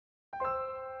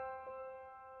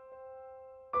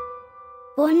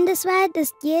Bundesweit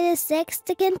ist jedes 6.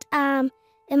 Kind arm.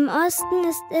 Im Osten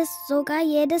ist es sogar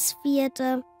jedes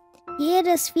 4.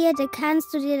 Jedes 4.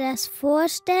 Kannst du dir das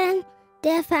vorstellen?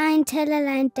 Der Verein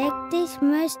Tellerlein, dich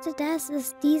möchte, dass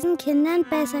es diesen Kindern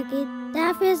besser geht.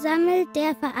 Dafür sammelt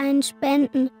der Verein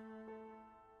Spenden.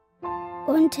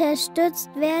 Unterstützt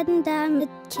werden damit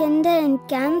Kinder in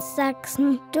ganz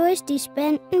Sachsen. Durch die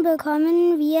Spenden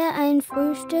bekommen wir ein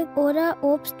Frühstück oder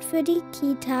Obst für die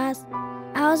Kitas.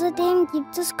 Außerdem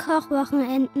gibt es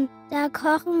Kochwochenenden. Da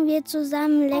kochen wir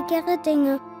zusammen leckere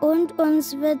Dinge und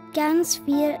uns wird ganz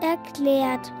viel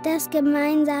erklärt. Das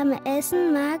gemeinsame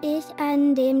Essen mag ich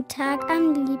an dem Tag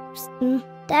am liebsten.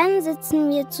 Dann sitzen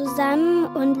wir zusammen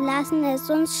und lassen es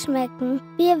uns schmecken.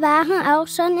 Wir waren auch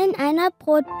schon in einer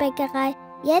Brotbäckerei.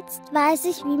 Jetzt weiß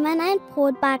ich, wie man ein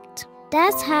Brot backt.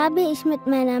 Das habe ich mit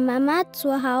meiner Mama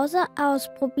zu Hause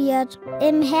ausprobiert.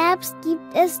 Im Herbst gibt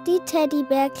es die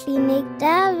Teddybärklinik.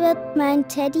 Da wird mein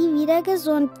Teddy wieder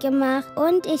gesund gemacht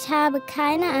und ich habe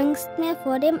keine Angst mehr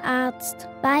vor dem Arzt.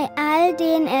 Bei all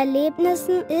den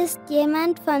Erlebnissen ist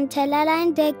jemand von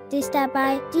Tellerlein dich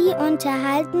dabei. Die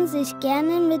unterhalten sich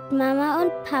gerne mit Mama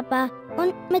und Papa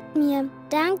und mit mir.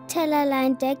 Dank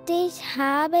Tellerlein dich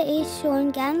habe ich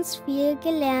schon ganz viel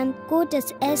gelernt.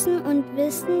 Gutes Essen und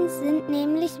Wissen sind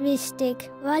nämlich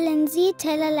wichtig. Wollen Sie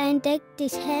Tellerlein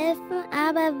dich helfen,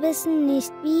 aber wissen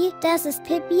nicht wie? Das ist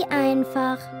pipi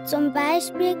einfach. Zum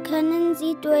Beispiel können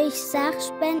Sie durch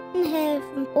Sachspenden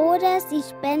helfen oder Sie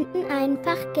spenden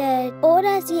einfach Geld.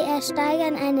 Oder Sie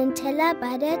ersteigern einen Teller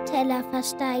bei der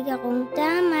Tellerversteigerung.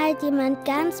 Da malt jemand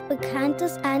ganz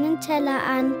Bekanntes einen Teller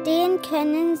an. Den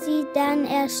können Sie dann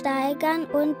ersteigern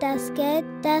und das Geld,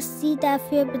 das Sie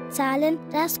dafür bezahlen,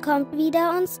 das kommt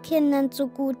wieder uns Kindern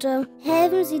zugute.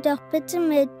 Helfen Sie doch bitte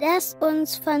mit, dass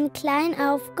uns von klein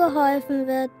auf geholfen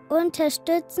wird.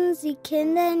 Unterstützen Sie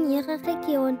Kinder in Ihrer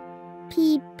Region.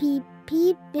 Piep, piep,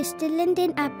 piep, wir stillen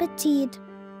den Appetit.